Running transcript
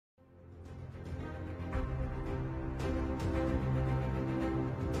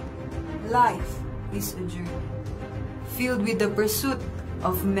Life is a journey, filled with the pursuit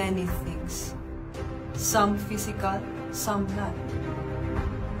of many things. Some physical, some not.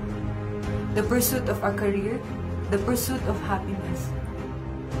 The pursuit of a career, the pursuit of happiness,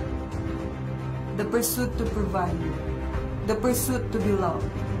 the pursuit to provide, the pursuit to be loved.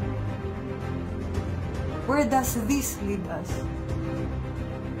 Where does this lead us?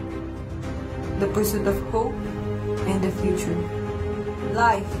 The pursuit of hope and the future.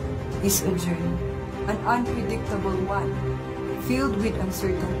 Life is a journey, an unpredictable one, filled with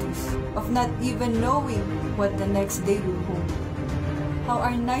uncertainties, of not even knowing what the next day will hold. How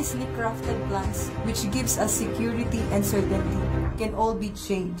our nicely crafted plans, which gives us security and certainty, can all be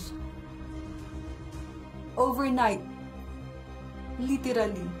changed. Overnight,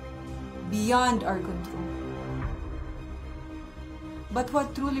 literally, beyond our control. But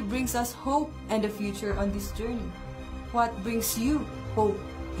what truly brings us hope and a future on this journey? What brings you hope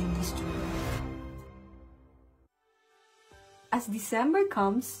in this journey? As December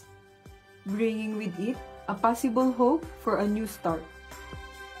comes, bringing with it a possible hope for a new start.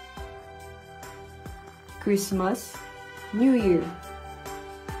 Christmas, New Year.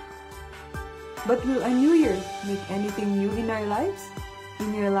 But will a new year make anything new in our lives?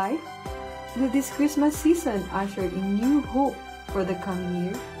 In your life? Will this Christmas season usher in new hope for the coming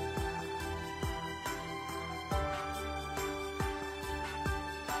year?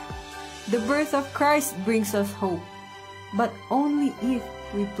 The birth of Christ brings us hope, but only if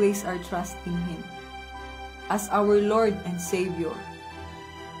we place our trust in Him as our Lord and Savior.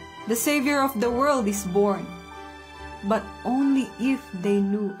 The Savior of the world is born, but only if they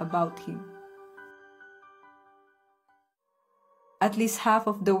knew about Him. At least half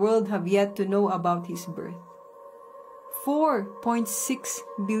of the world have yet to know about His birth. 4.6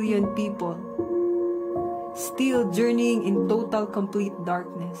 billion people still journeying in total complete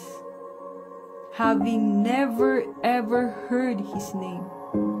darkness, having never ever heard His name,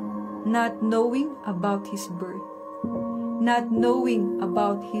 not knowing about His birth, not knowing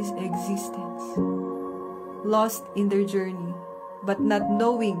about His existence, lost in their journey, but not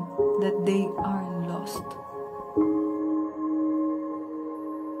knowing that they are lost.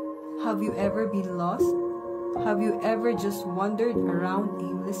 Have you ever been lost? Have you ever just wandered around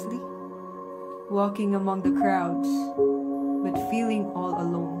aimlessly, walking among the crowds, but feeling all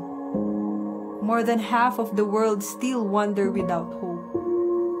alone? More than half of the world still wander without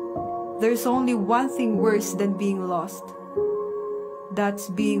hope. There's only one thing worse than being lost. That's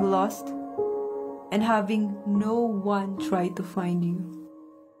being lost and having no one try to find you.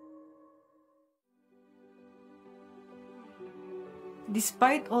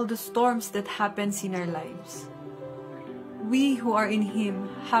 Despite all the storms that happens in our lives, we who are in Him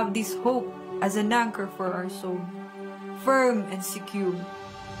have this hope as an anchor for our soul, firm and secure.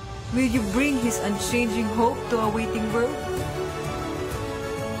 Will you bring His unchanging hope to a waiting world?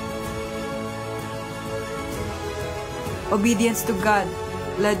 Obedience to God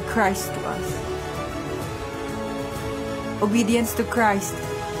led Christ to us. Obedience to Christ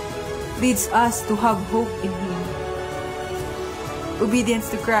leads us to have hope in Him. Obedience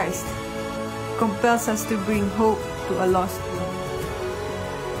to Christ compels us to bring hope to a lost world.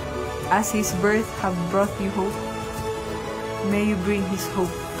 As His birth have brought you hope, may you bring His hope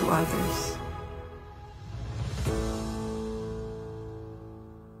to others.